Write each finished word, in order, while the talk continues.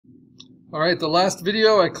Alright, the last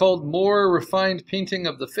video I called More Refined Painting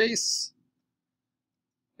of the Face,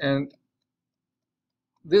 and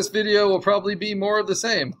this video will probably be more of the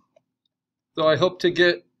same. So I hope to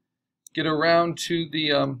get around to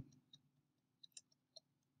the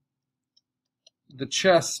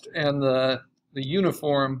chest and the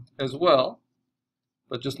uniform as well,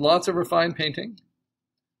 but just lots of refined painting.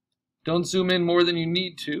 Don't zoom in more than you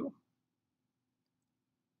need to,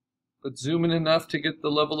 but zoom in enough to get the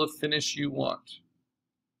level of finish you want.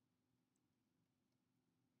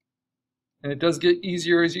 And it does get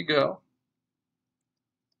easier as you go,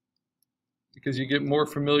 because you get more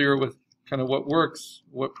familiar with kind of what works,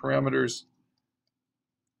 what parameters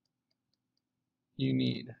you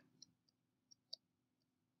need.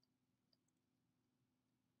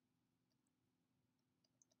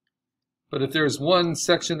 But if there's one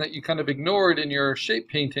section that you kind of ignored in your shape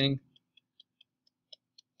painting,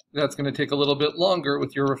 that's going to take a little bit longer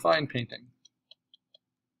with your refined painting.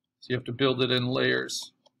 So you have to build it in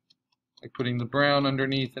layers, like putting the brown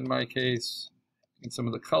underneath in my case, and some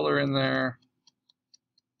of the color in there.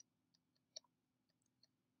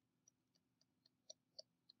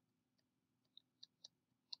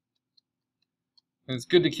 And it's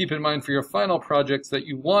good to keep in mind for your final projects that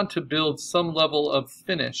you want to build some level of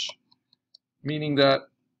finish, meaning that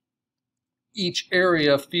each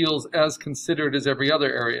area feels as considered as every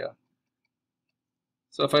other area.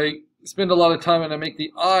 So if I spend a lot of time and I make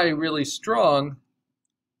the eye really strong,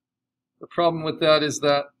 the problem with that is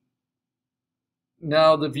that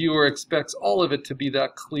now the viewer expects all of it to be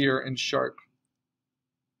that clear and sharp.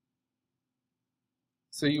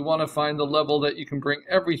 So you want to find the level that you can bring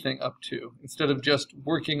everything up to, instead of just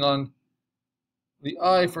working on the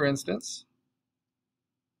eye, for instance,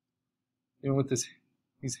 with these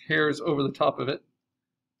hairs over the top of it.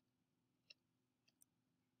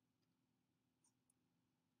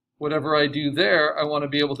 Whatever I do there, I want to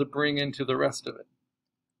be able to bring into the rest of it.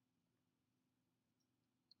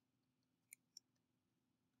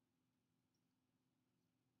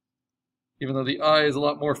 Even though the eye is a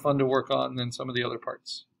lot more fun to work on than some of the other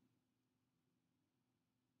parts.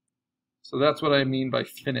 So that's what I mean by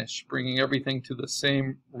finish, bringing everything to the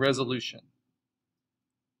same resolution.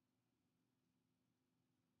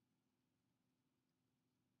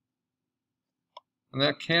 And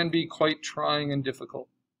that can be quite trying and difficult.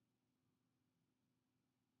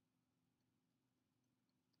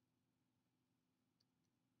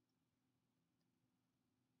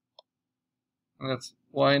 And that's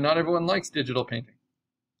why not everyone likes digital painting.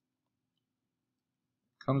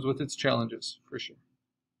 It comes with its challenges, for sure.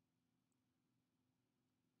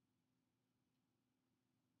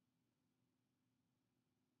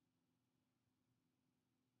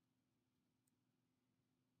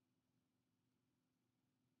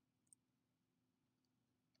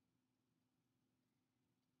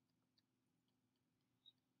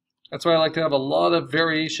 That's why I like to have a lot of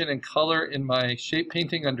variation in color in my shape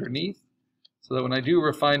painting underneath, so that when I do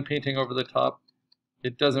refine painting over the top,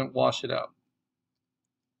 it doesn't wash it out.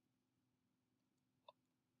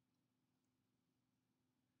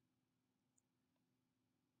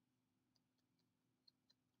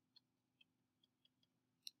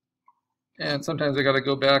 And sometimes I got to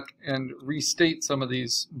go back and restate some of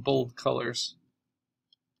these bold colors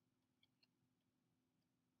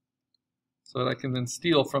so that I can then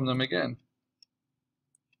steal from them again.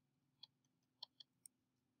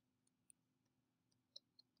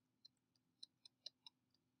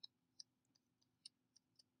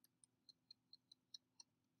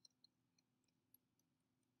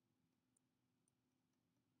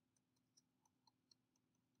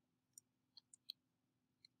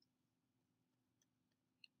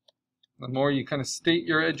 The more you kind of state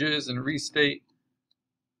your edges and restate,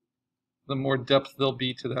 the more depth there'll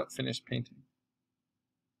be to that finished painting.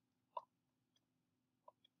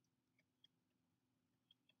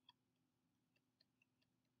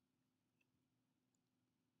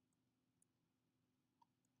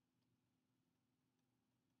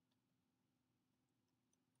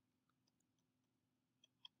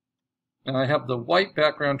 And I have the white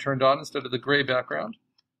background turned on instead of the gray background.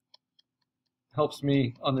 Helps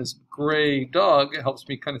me on this gray dog, it helps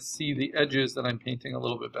me kind of see the edges that I'm painting a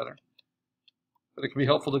little bit better. But it can be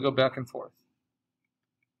helpful to go back and forth.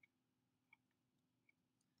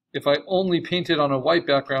 If I only painted on a white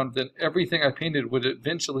background, then everything I painted would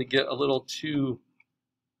eventually get a little too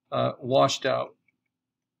washed out.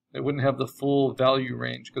 It wouldn't have the full value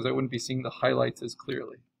range because I wouldn't be seeing the highlights as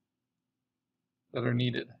clearly that are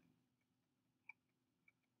needed.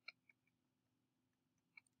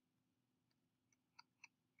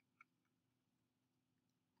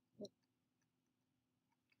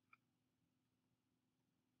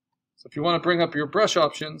 So if you want to bring up your brush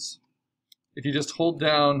options, if you just hold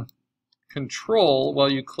down Control while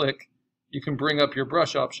you click, you can bring up your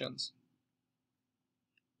brush options.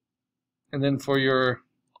 And then for your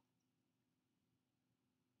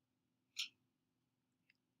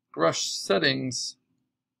brush settings,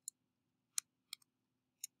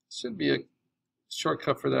 should be a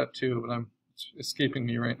shortcut for that too, but it's escaping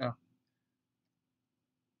me right now.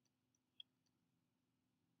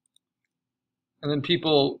 And then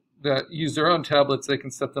people that use their own tablets, they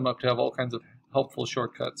can set them up to have all kinds of helpful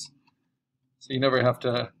shortcuts. So you never have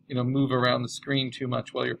to, move around the screen too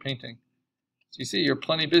much while you're painting. So you see, you're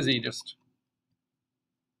plenty busy just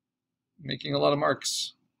making a lot of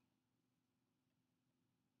marks.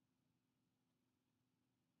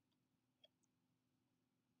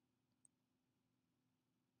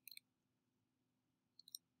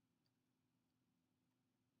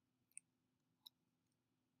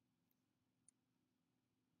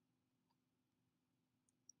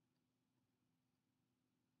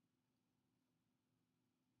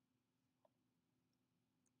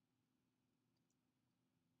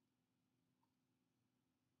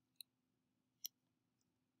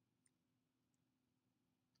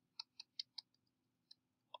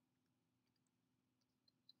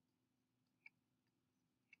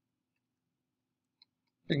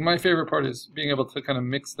 I think my favorite part is being able to kind of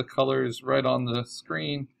mix the colors right on the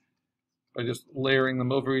screen by just layering them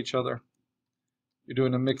over each other. You're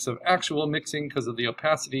doing a mix of actual mixing because of the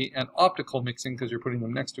opacity and optical mixing because you're putting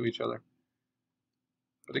them next to each other.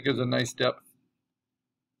 But it gives a nice depth.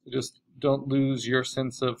 So just don't lose your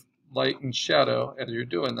sense of light and shadow as you're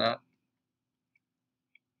doing that.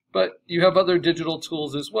 But you have other digital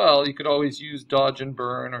tools as well. You could always use dodge and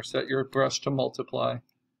burn, or set your brush to multiply,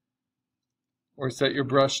 or set your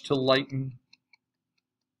brush to lighten.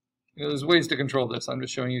 There's ways to control this. I'm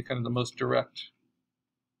just showing you kind of the most direct.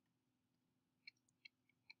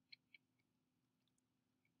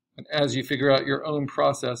 And as you figure out your own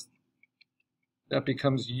process, that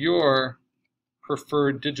becomes your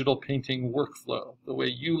preferred digital painting workflow, the way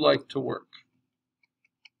you like to work.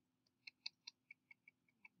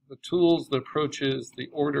 The tools, the approaches, the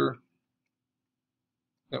order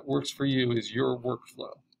that works for you is your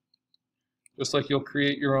workflow. Just like you'll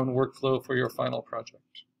create your own workflow for your final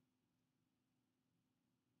project.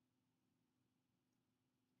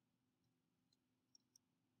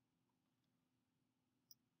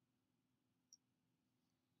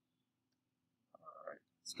 All right,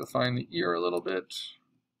 let's define the ear a little bit.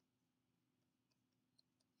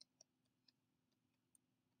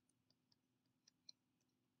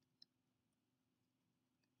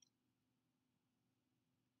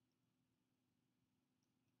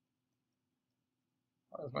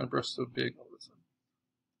 Why is my brush so big all of a sudden?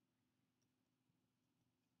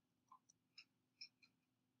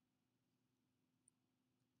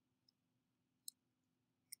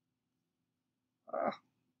 Ah.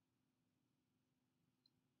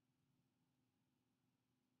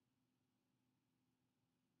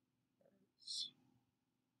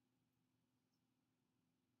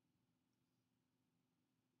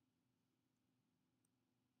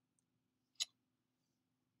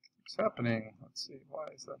 What's happening? Let's see, why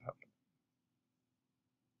is that happening?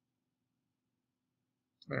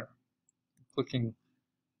 There, I'm clicking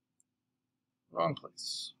wrong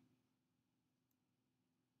place.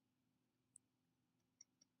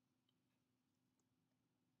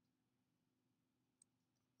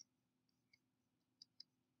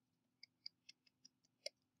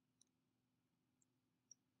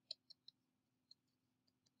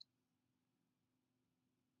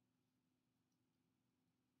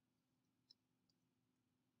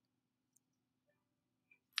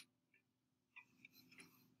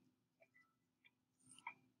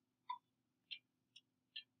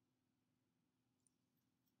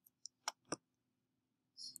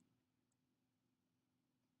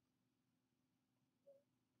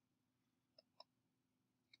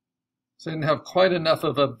 So I didn't have quite enough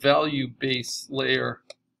of a value base layer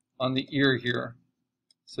on the ear here.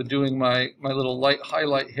 So doing my little light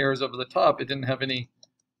highlight hairs over the top, it didn't have any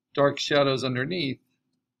dark shadows underneath.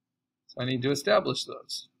 So I need to establish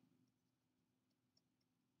those.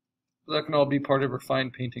 So that can all be part of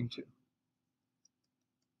refined painting too.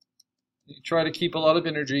 You try to keep a lot of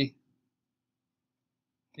energy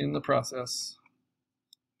in the process.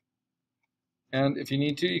 And if you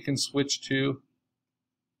need to, you can switch to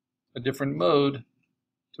a different mode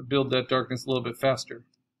to build that darkness a little bit faster.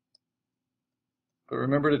 But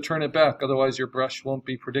remember to turn it back, otherwise your brush won't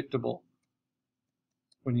be predictable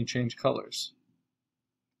when you change colors.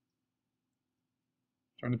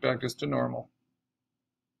 Turn it back just to normal.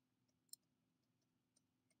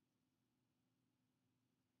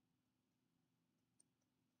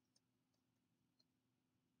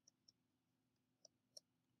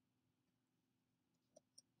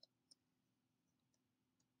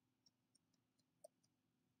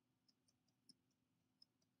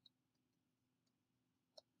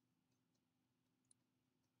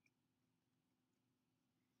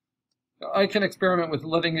 I can experiment with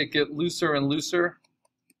letting it get looser and looser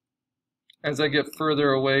as I get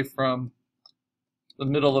further away from the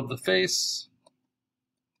middle of the face.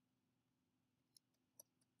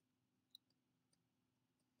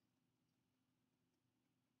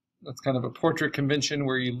 That's kind of a portrait convention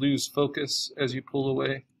where you lose focus as you pull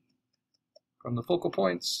away from the focal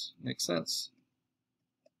points. Makes sense.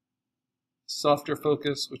 Softer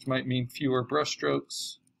focus, which might mean fewer brush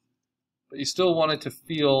strokes, but you still want it to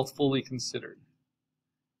feel fully considered,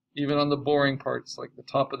 even on the boring parts like the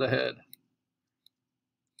top of the head.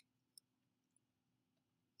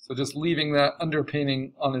 So just leaving that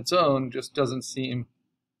underpainting on its own just doesn't seem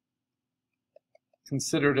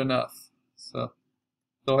considered enough. So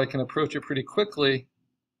though I can approach it pretty quickly,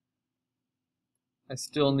 I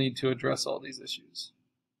still need to address all these issues.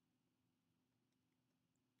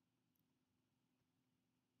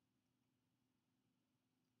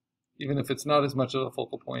 Even if it's not as much of a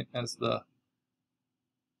focal point as the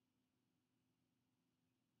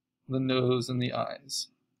nose and the eyes.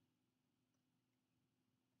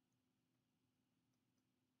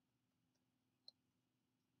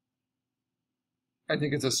 I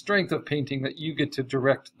think it's a strength of painting that you get to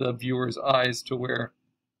direct the viewer's eyes to where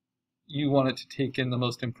you want it to take in the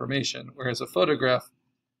most information, whereas a photograph,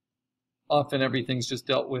 often everything's just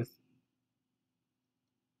dealt with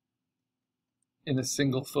in a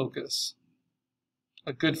single focus.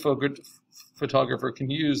 A good photographer can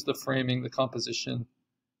use the framing, the composition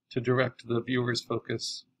to direct the viewer's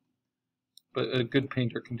focus, but a good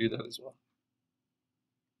painter can do that as well.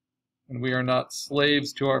 And we are not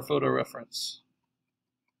slaves to our photo reference.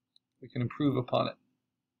 We can improve upon it,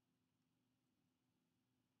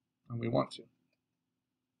 and we want to.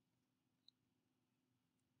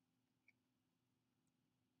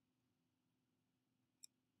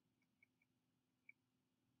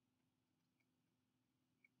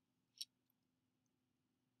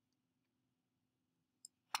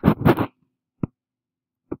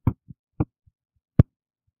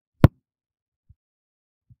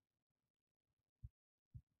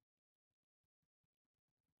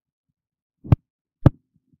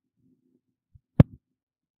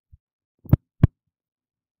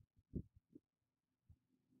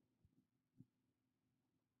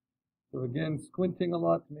 So again, squinting a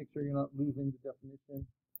lot to make sure you're not losing the definition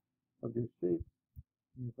of your shape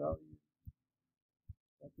and your values.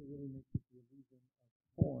 That can really make it the illusion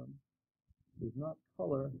of form. There's not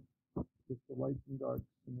color, just the lights and darks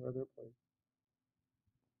and where they're placed.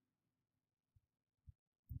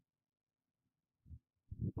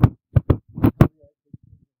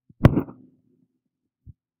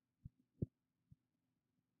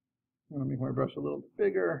 I'm going to make my brush a little bit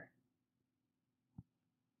bigger.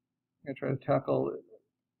 I'm going to try to tackle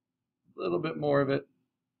a little bit more of it.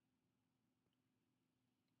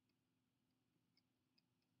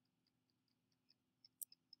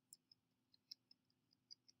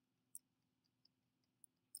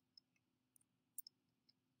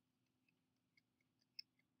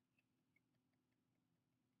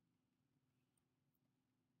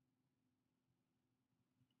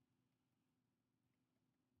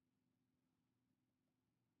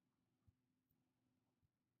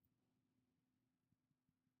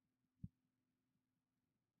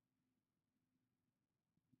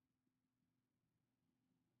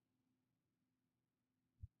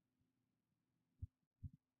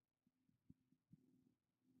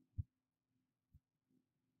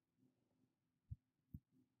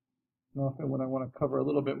 And often when I want to cover a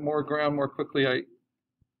little bit more ground more quickly, I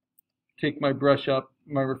take my brush up,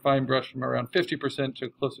 my refined brush from around 50% to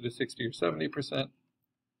closer to 60 or 70%.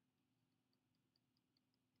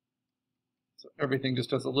 So everything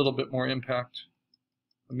just has a little bit more impact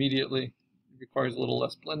immediately. It requires a little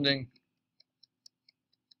less blending.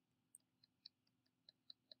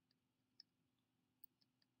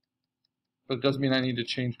 But it does mean I need to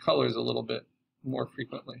change colors a little bit more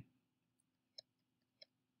frequently.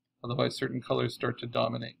 Otherwise, certain colors start to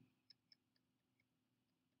dominate.